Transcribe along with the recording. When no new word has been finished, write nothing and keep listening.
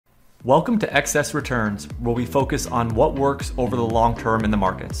Welcome to Excess Returns, where we focus on what works over the long term in the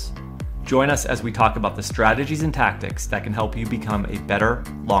markets. Join us as we talk about the strategies and tactics that can help you become a better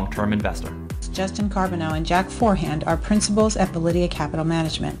long-term investor. Justin Carbonell and Jack Forehand are principals at Validia Capital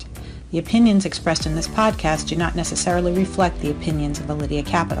Management. The opinions expressed in this podcast do not necessarily reflect the opinions of Validia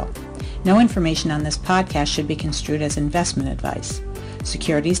Capital. No information on this podcast should be construed as investment advice.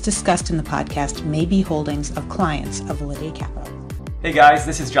 Securities discussed in the podcast may be holdings of clients of Validia Capital. Hey guys,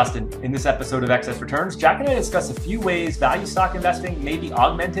 this is Justin. In this episode of Excess Returns, Jack and I discuss a few ways value stock investing may be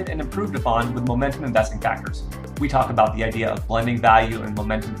augmented and improved upon with momentum investing factors. We talk about the idea of blending value and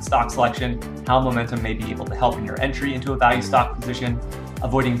momentum in stock selection, how momentum may be able to help in your entry into a value stock position,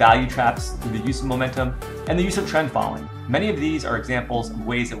 avoiding value traps through the use of momentum, and the use of trend following. Many of these are examples of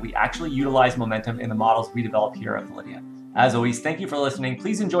ways that we actually utilize momentum in the models we develop here at Validia. As always, thank you for listening.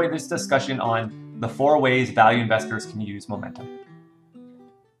 Please enjoy this discussion on the 4 ways value investors can use momentum.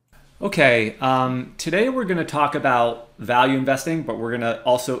 Okay, today we're going to talk about value investing, but we're going to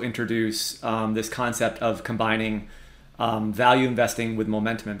also introduce this concept of combining value investing with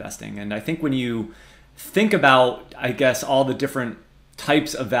momentum investing. And I think when you think about, I guess, all the different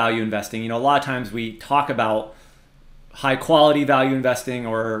types of value investing, a lot of times we talk about high quality value investing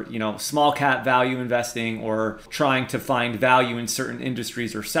or, small cap value investing or trying to find value in certain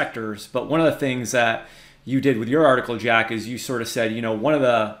industries or sectors. But one of the things that you did with your article, Jack, is you sort of said, one of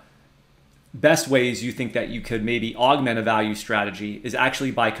the best ways you think that you could maybe augment a value strategy is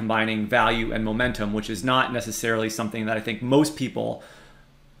actually by combining value and momentum, which is not necessarily something that I think most people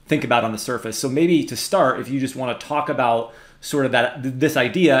think about on the surface. So maybe to start, if you just want to talk about sort of this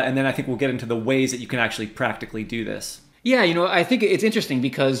idea, and then I think we'll get into the ways that you can actually practically do this. Yeah, I think it's interesting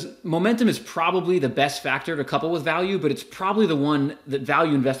because momentum is probably the best factor to couple with value, but it's probably the one that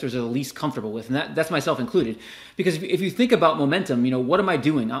value investors are the least comfortable with, and that's myself included. Because if you think about momentum, what am I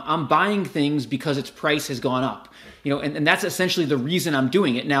doing? I'm buying things because its price has gone up, and that's essentially the reason I'm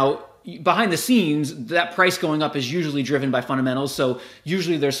doing it. Now, behind the scenes, that price going up is usually driven by fundamentals, so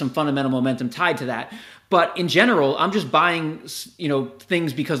usually there's some fundamental momentum tied to that. But in general, I'm just buying,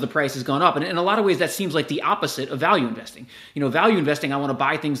 things because the price has gone up. And in a lot of ways, that seems like the opposite of value investing. Value investing, I want to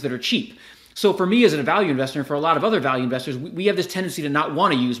buy things that are cheap. So for me as a value investor and for a lot of other value investors, we have this tendency to not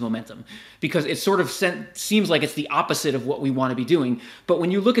want to use momentum because it sort of seems like it's the opposite of what we want to be doing. But when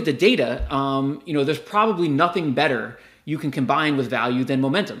you look at the data, there's probably nothing better you can combine with value than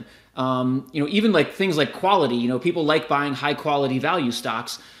momentum. Even like things like quality, people like buying high quality value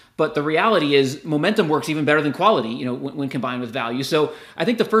stocks. But the reality is momentum works even better than quality, when combined with value. So I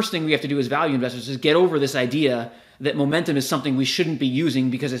think the first thing we have to do as value investors is get over this idea that momentum is something we shouldn't be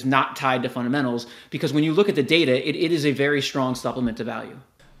using because it's not tied to fundamentals. Because when you look at the data, it is a very strong supplement to value.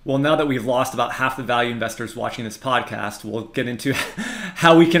 Well, now that we've lost about half the value investors watching this podcast, we'll get into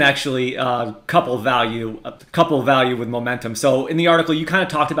how we can actually couple value with momentum. So in the article, you kind of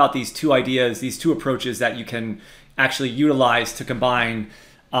talked about these 2 ideas, these 2 approaches that you can actually utilize to combine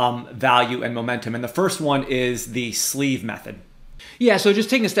value and momentum. And the first one is the sleeve method. Yeah, so just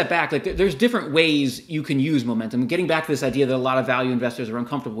taking a step back, there's different ways you can use momentum. Getting back to this idea that a lot of value investors are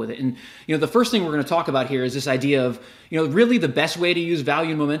uncomfortable with it. And, the first thing we're going to talk about here is this idea of, really the best way to use value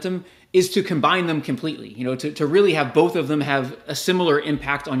and momentum is to combine them completely, to really have both of them have a similar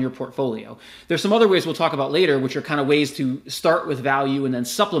impact on your portfolio. There's some other ways we'll talk about later, which are kind of ways to start with value and then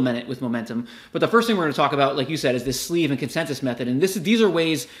supplement it with momentum. But the first thing we're going to talk about, like you said, is this sleeve and consensus method. And these are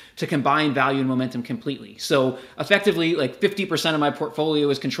ways to combine value and momentum completely. So effectively, like 50% of my portfolio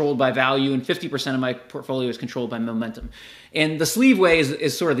is controlled by value and 50% of my portfolio is controlled by momentum. And the sleeve way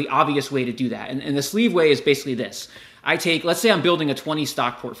is sort of the obvious way to do that. And the sleeve way is basically this. Let's say I'm building a 20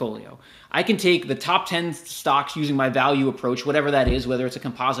 stock portfolio. I can take the top 10 stocks using my value approach, whatever that is, whether it's a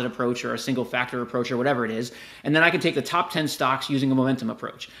composite approach or a single factor approach or whatever it is. And then I can take the top 10 stocks using a momentum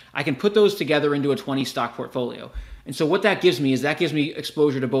approach. I can put those together into a 20 stock portfolio. And so what that gives me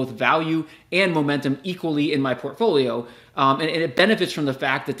exposure to both value and momentum equally in my portfolio. And it benefits from the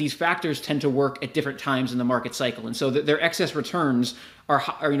fact that these factors tend to work at different times in the market cycle. And so their excess returns are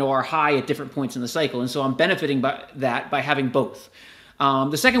high at different points in the cycle. And so I'm benefiting by having both.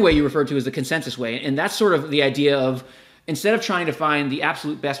 The second way you referred to is the consensus way. And that's sort of the idea of instead of trying to find the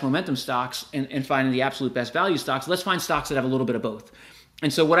absolute best momentum stocks and finding the absolute best value stocks, let's find stocks that have a little bit of both.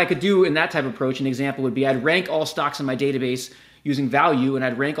 And so what I could do in that type of approach, an example would be I'd rank all stocks in my database using value, and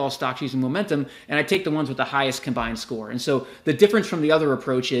I'd rank all stocks using momentum, and I'd take the ones with the highest combined score. And so the difference from the other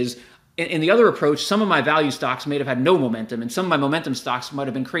approach is In the other approach, some of my value stocks may have had no momentum, and some of my momentum stocks might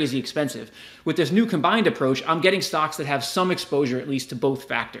have been crazy expensive. With this new combined approach, I'm getting stocks that have some exposure at least to both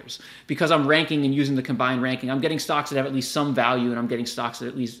factors. Because I'm ranking and using the combined ranking, I'm getting stocks that have at least some value, and I'm getting stocks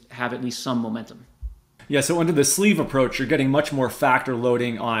that have at least some momentum. Yeah, so under the sleeve approach, you're getting much more factor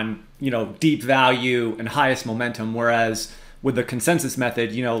loading on, deep value and highest momentum, whereas with the consensus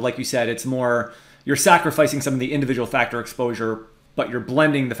method, like you said, it's more you're sacrificing some of the individual factor exposure, but you're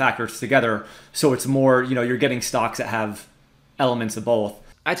blending the factors together. So it's more, you're getting stocks that have elements of both.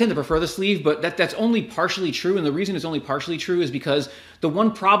 I tend to prefer the sleeve, but that's only partially true. And the reason it's only partially true is because the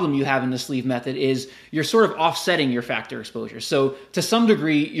one problem you have in the sleeve method is you're sort of offsetting your factor exposure. So to some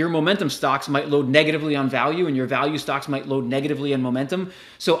degree, your momentum stocks might load negatively on value and your value stocks might load negatively on momentum.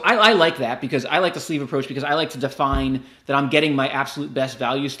 So I like that because I like the sleeve approach because I like to define that I'm getting my absolute best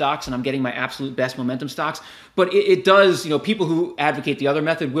value stocks and I'm getting my absolute best momentum stocks. But it does, people who advocate the other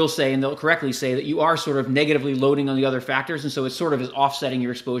method will say, and they'll correctly say, that you are sort of negatively loading on the other factors. And so it sort of is offsetting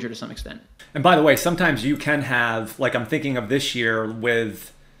your exposure to some extent. And by the way, sometimes you can have, like I'm thinking of this year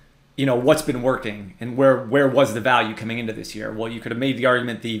with, what's been working and where was the value coming into this year? Well, you could have made the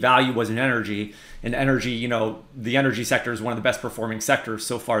argument the value was in energy, and energy, the energy sector is one of the best performing sectors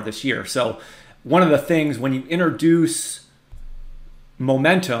so far this year. So one of the things when you introduce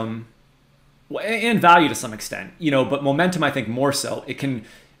momentum and value to some extent, but momentum, I think more so,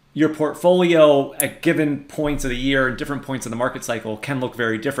 your portfolio at given points of the year and different points of the market cycle can look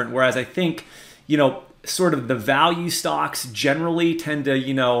very different. Whereas I think, sort of the value stocks generally tend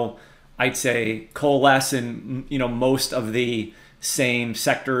to, I'd say coalesce in, most of the same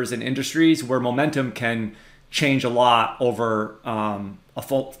sectors and industries, where momentum can change a lot over a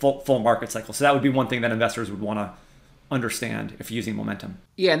full market cycle. So that would be one thing that investors would want to understand if using momentum.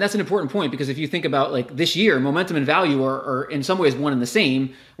 Yeah, and that's an important point because if you think about like this year, momentum and value are in some ways one and the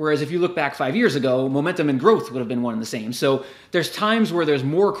same, whereas if you look back 5 years ago, momentum and growth would have been one and the same. So there's times where there's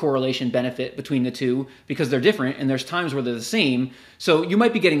more correlation benefit between the two because they're different, and there's times where they're the same. So you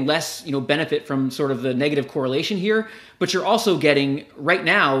might be getting less, benefit from sort of the negative correlation here, but you're also getting right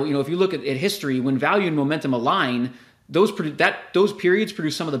now, if you look at history, when value and momentum align, those periods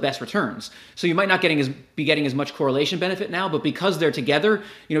produce some of the best returns. So you might not be getting as much correlation benefit now, but because they're together,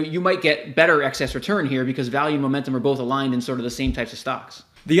 you might get better excess return here because value and momentum are both aligned in sort of the same types of stocks.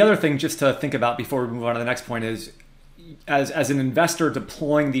 The other thing just to think about before we move on to the next point is, as an investor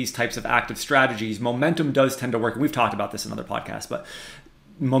deploying these types of active strategies, momentum does tend to work. And we've talked about this in other podcasts, but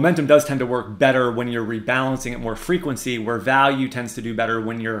momentum does tend to work better when you're rebalancing at more frequency, where value tends to do better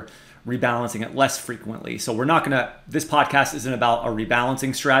when you're rebalancing it less frequently. So this podcast isn't about a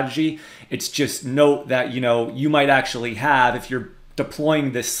rebalancing strategy. It's just note that, you might actually have, if you're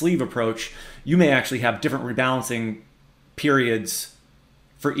deploying this sleeve approach, you may actually have different rebalancing periods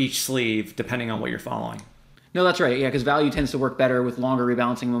for each sleeve depending on what you're following. No, that's right. Yeah, because value tends to work better with longer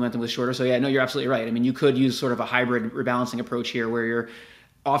rebalancing, momentum with shorter. So yeah, no, you're absolutely right. I mean, you could use sort of a hybrid rebalancing approach here where you're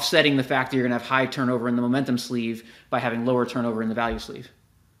offsetting the fact that you're going to have high turnover in the momentum sleeve by having lower turnover in the value sleeve.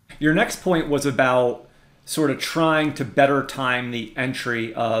 Your next point was about sort of trying to better time the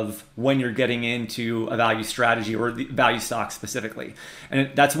entry of when you're getting into a value strategy or the value stock specifically.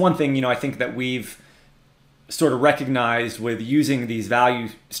 And that's one thing, I think that we've sort of recognized with using these value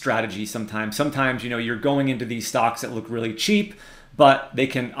strategies sometimes. Sometimes, you're going into these stocks that look really cheap, but they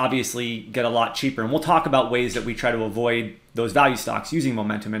can obviously get a lot cheaper. And we'll talk about ways that we try to avoid those value stocks using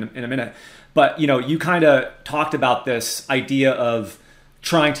momentum in a minute. But, you kind of talked about this idea of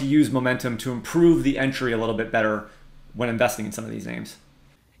trying to use momentum to improve the entry a little bit better when investing in some of these names.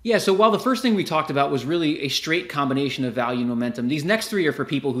 Yeah, so while the first thing we talked about was really a straight combination of value and momentum, these next three are for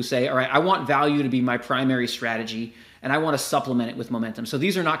people who say, all right, I want value to be my primary strategy and I want to supplement it with momentum. So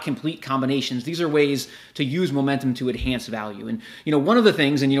these are not complete combinations. These are ways to use momentum to enhance value. And, one of the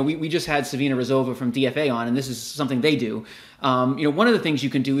things, and, we just had Savina Razova from DFA on, and this is something they do. One of the things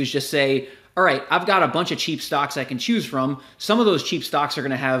you can do is just say, all right, I've got a bunch of cheap stocks I can choose from. Some of those cheap stocks are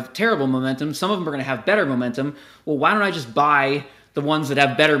going to have terrible momentum. Some of them are going to have better momentum. Well, why don't I just buy the ones that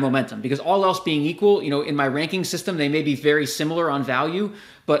have better momentum? Because all else being equal, in my ranking system, they may be very similar on value,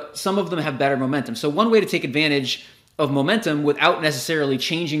 but some of them have better momentum. So one way to take advantage of momentum without necessarily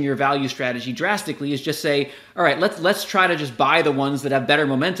changing your value strategy drastically is just say, all right, let's try to just buy the ones that have better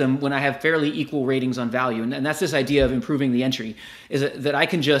momentum when I have fairly equal ratings on value. And that's this idea of improving the entry, is that I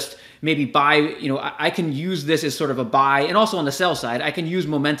can just maybe buy, I can use this as sort of a buy, and also on the sell side, I can use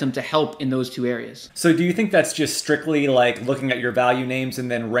momentum to help in those two areas. So do you think that's just strictly like looking at your value names and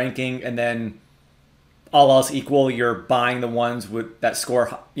then ranking, and then all else equal, you're buying the ones that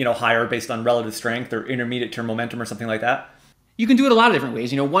score, higher based on relative strength or intermediate term momentum or something like that? You can do it a lot of different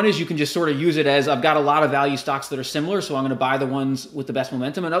ways. One is you can just sort of use it as, I've got a lot of value stocks that are similar, so I'm going to buy the ones with the best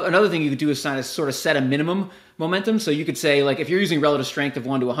momentum. Another thing you could do is sort of set a minimum momentum. So you could say, like, if you're using relative strength of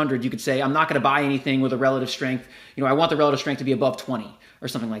 1 to 100, you could say, I'm not going to buy anything with a relative strength. I want the relative strength to be above 20 or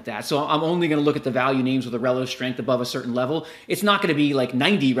something like that. So I'm only going to look at the value names with a relative strength above a certain level. It's not going to be like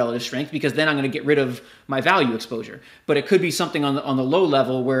 90 relative strength, because then I'm going to get rid of my value exposure. But it could be something on the low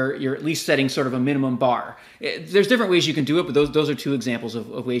level where you're at least setting sort of a minimum bar. There's different ways you can do it, but those are two examples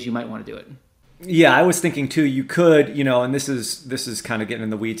of ways you might want to do it. Yeah, I was thinking too, you could, and this is kind of getting in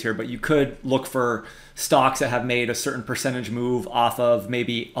the weeds here, but you could look for stocks that have made a certain percentage move off of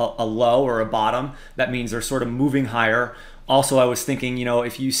maybe a low or a bottom. That means they're sort of moving higher. Also, I was thinking,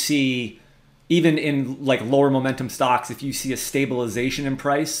 if you see, even in like lower momentum stocks, if you see a stabilization in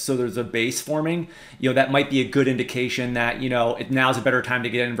price, so there's a base forming, that might be a good indication that, now's a better time to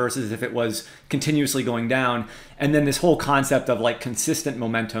get in versus if it was continuously going down. And then this whole concept of like consistent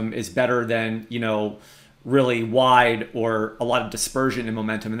momentum is better than, really wide or a lot of dispersion in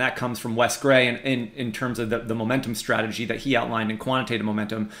momentum. And that comes from Wes Gray in terms of the momentum strategy that he outlined in Quantitative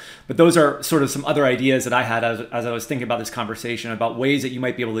Momentum. But those are sort of some other ideas that I had as I was thinking about this conversation about ways that you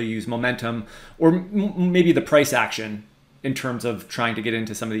might be able to use momentum or maybe the price action in terms of trying to get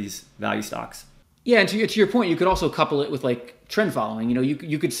into some of these value stocks. Yeah, and to your point, you could also couple it with like trend following.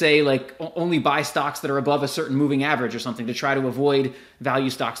 You could say like only buy stocks that are above a certain moving average or something to try to avoid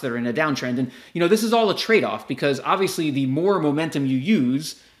value stocks that are in a downtrend. And this is all a trade-off, because obviously the more momentum you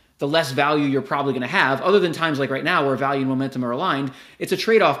use, the less value you're probably going to have. Other than times like right now where value and momentum are aligned, it's a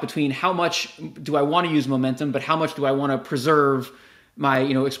trade-off between how much do I want to use momentum, but how much do I want to preserve my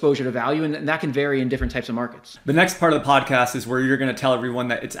exposure to value, and that can vary in different types of markets. The next part of the podcast is where you're going to tell everyone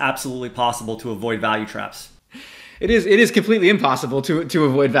that it's absolutely possible to avoid value traps. It is completely impossible to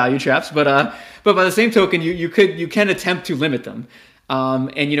avoid value traps, but by the same token, you can attempt to limit them.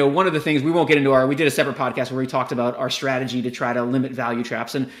 And one of the things we won't get into we did a separate podcast where we talked about our strategy to try to limit value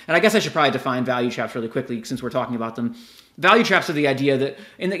traps, and I guess I should probably define value traps really quickly since we're talking about them. Value traps are the idea that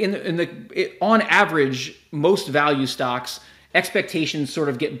on average, most value stocks, expectations sort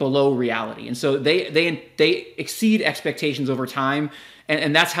of get below reality. And so they exceed expectations over time.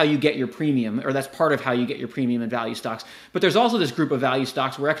 And that's how you get your premium, or that's part of how you get your premium in value stocks. But there's also this group of value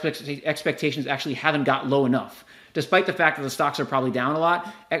stocks where expectations actually haven't got low enough. Despite the fact that the stocks are probably down a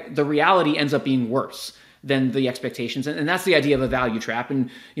lot, the reality ends up being worse than the expectations. And that's the idea of a value trap.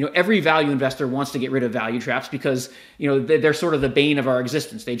 And, every value investor wants to get rid of value traps because, they're sort of the bane of our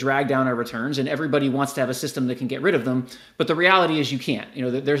existence. They drag down our returns, and everybody wants to have a system that can get rid of them. But the reality is you can't.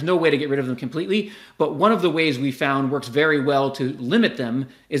 There's no way to get rid of them completely. But one of the ways we found works very well to limit them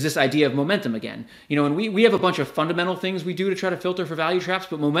is this idea of momentum again. And we have a bunch of fundamental things we do to try to filter for value traps,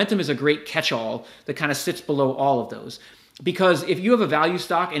 but momentum is a great catch-all that kind of sits below all of those. Because if you have a value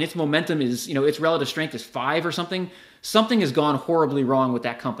stock and its momentum is, its relative strength is 5 or something has gone horribly wrong with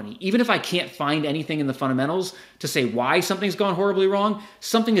that company. Even if I can't find anything in the fundamentals to say why something's gone horribly wrong,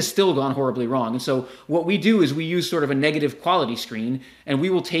 something has still gone horribly wrong. And so what we do is we use sort of a negative quality screen, and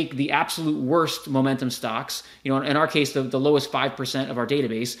we will take the absolute worst momentum stocks, in our case, the lowest 5% of our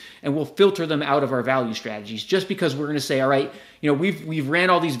database, and we'll filter them out of our value strategies, just because we're going to say, all right, we've ran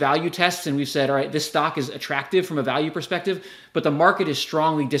all these value tests and we've said, all right, this stock is attractive from a value perspective, but the market is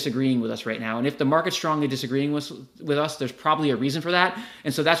strongly disagreeing with us right now. And if the market's strongly disagreeing with us, there's probably a reason for that.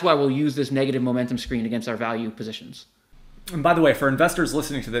 And so that's why we'll use this negative momentum screen against our value positions. And by the way, for investors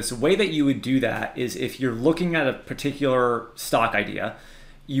listening to this, the way that you would do that is if you're looking at a particular stock idea,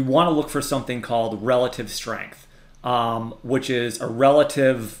 you want to look for something called relative strength, which is a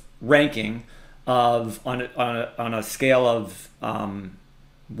relative ranking of on a scale of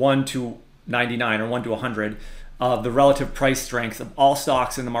 1 to 99 or 1 to 100 of the relative price strength of all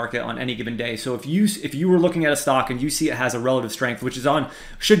stocks in the market on any given day. So if you were looking at a stock and you see it has a relative strength, which is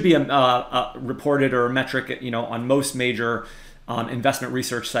should be a reported or a metric, on most major investment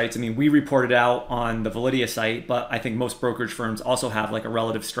research sites. I mean, we report it out on the Validia site, but I think most brokerage firms also have like a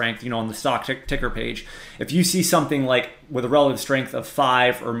relative strength, on the stock ticker page. If you see something like with a relative strength of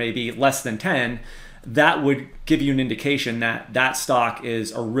 5 or maybe less than 10, that would give you an indication that that stock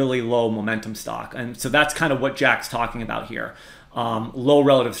is a really low momentum stock. And so that's kind of what Jack's talking about here. Low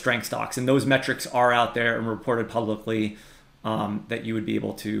relative strength stocks. And those metrics are out there and reported publicly that you would be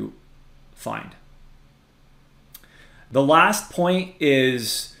able to find. The last point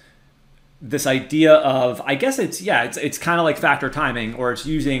is this idea of, I guess it's kind of like factor timing, or it's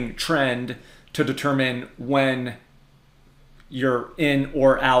using trend to determine when you're in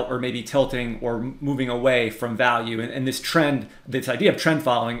or out, or maybe tilting or moving away from value. And this trend, this idea of trend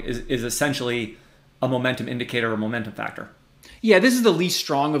following is essentially a momentum indicator or momentum factor. Yeah, this is the least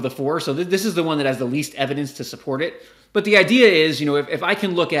strong of the four. So this is the one that has the least evidence to support it. But the idea is, if I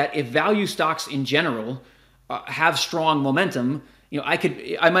can look at if value stocks in general have strong momentum,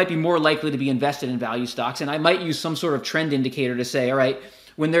 I might be more likely to be invested in value stocks, and I might use some sort of trend indicator to say, all right,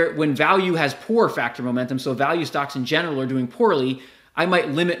 when value has poor factor momentum, so value stocks in general are doing poorly, I might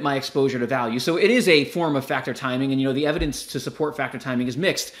limit my exposure to value. So it is a form of factor timing, and the evidence to support factor timing is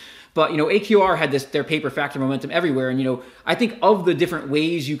mixed. But AQR had their paper factor momentum everywhere, and I think of the different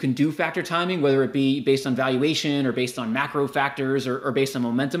ways you can do factor timing, whether it be based on valuation or based on macro factors or based on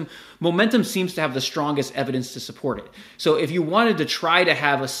momentum seems to have the strongest evidence to support it. So if you wanted to try to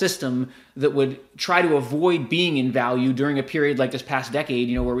have a system that would try to avoid being in value during a period like this past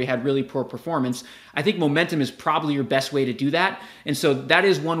decade, where we had really poor performance, I think momentum is probably your best way to do that. And so that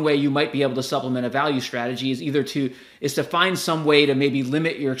is one way you might be able to supplement a value strategy, is to find some way to maybe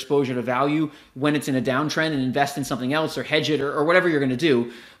limit your exposure to value when it's in a downtrend and invest in something else or hedge it or whatever you're going to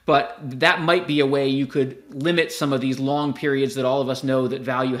do. But that might be a way you could limit some of these long periods that all of us know that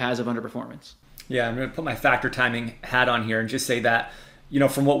value has of underperformance. Yeah, I'm going to put my factor timing hat on here and just say that,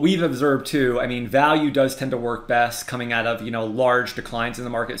 from what we've observed too, value does tend to work best coming out of, large declines in the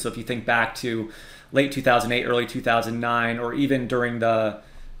market. So if you think back to late 2008, early 2009, or even during the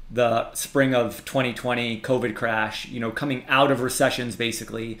spring of 2020 COVID crash, coming out of recessions,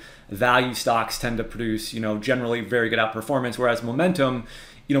 basically, value stocks tend to produce, generally very good outperformance, whereas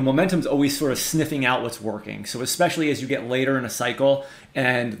momentum's always sort of sniffing out what's working. So especially as you get later in a cycle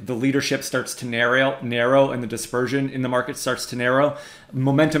and the leadership starts to narrow and the dispersion in the market starts to narrow,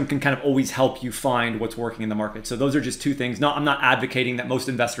 momentum can kind of always help you find what's working in the market. So those are just two things. I'm not advocating that most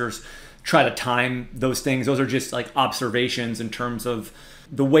investors try to time those things. Those are just like observations in terms of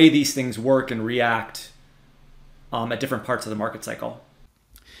the way these things work and react at different parts of the market cycle.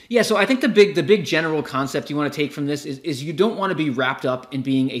 Yeah, so I think the big general concept you want to take from this is you don't want to be wrapped up in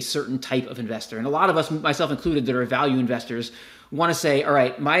being a certain type of investor. And a lot of us, myself included, that are value investors want to say, all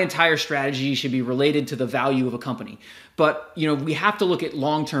right, my entire strategy should be related to the value of a company. But, we have to look at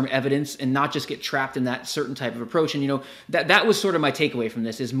long-term evidence and not just get trapped in that certain type of approach. And, that was sort of my takeaway from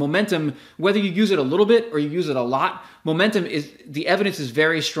this is momentum, whether you use it a little bit or you use it a lot, the evidence is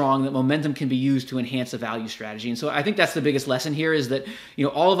very strong that momentum can be used to enhance a value strategy. And so I think that's the biggest lesson here is that,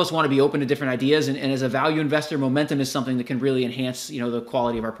 all of us want to be open to different ideas. And as a value investor, momentum is something that can really enhance, the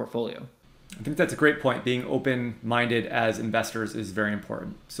quality of our portfolio. I think that's a great point. Being open-minded as investors is very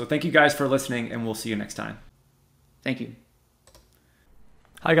important. So thank you guys for listening, and we'll see you next time. Thank you.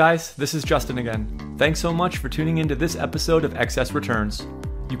 Hi guys, this is Justin again. Thanks so much for tuning into this episode of Excess Returns.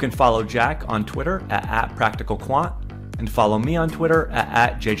 You can follow Jack on Twitter at @PracticalQuant and follow me on Twitter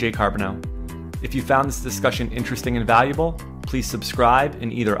at @JJCarbonneau. If you found this discussion interesting and valuable, please subscribe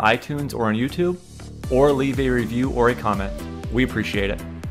in either iTunes or on YouTube, or leave a review or a comment. We appreciate it.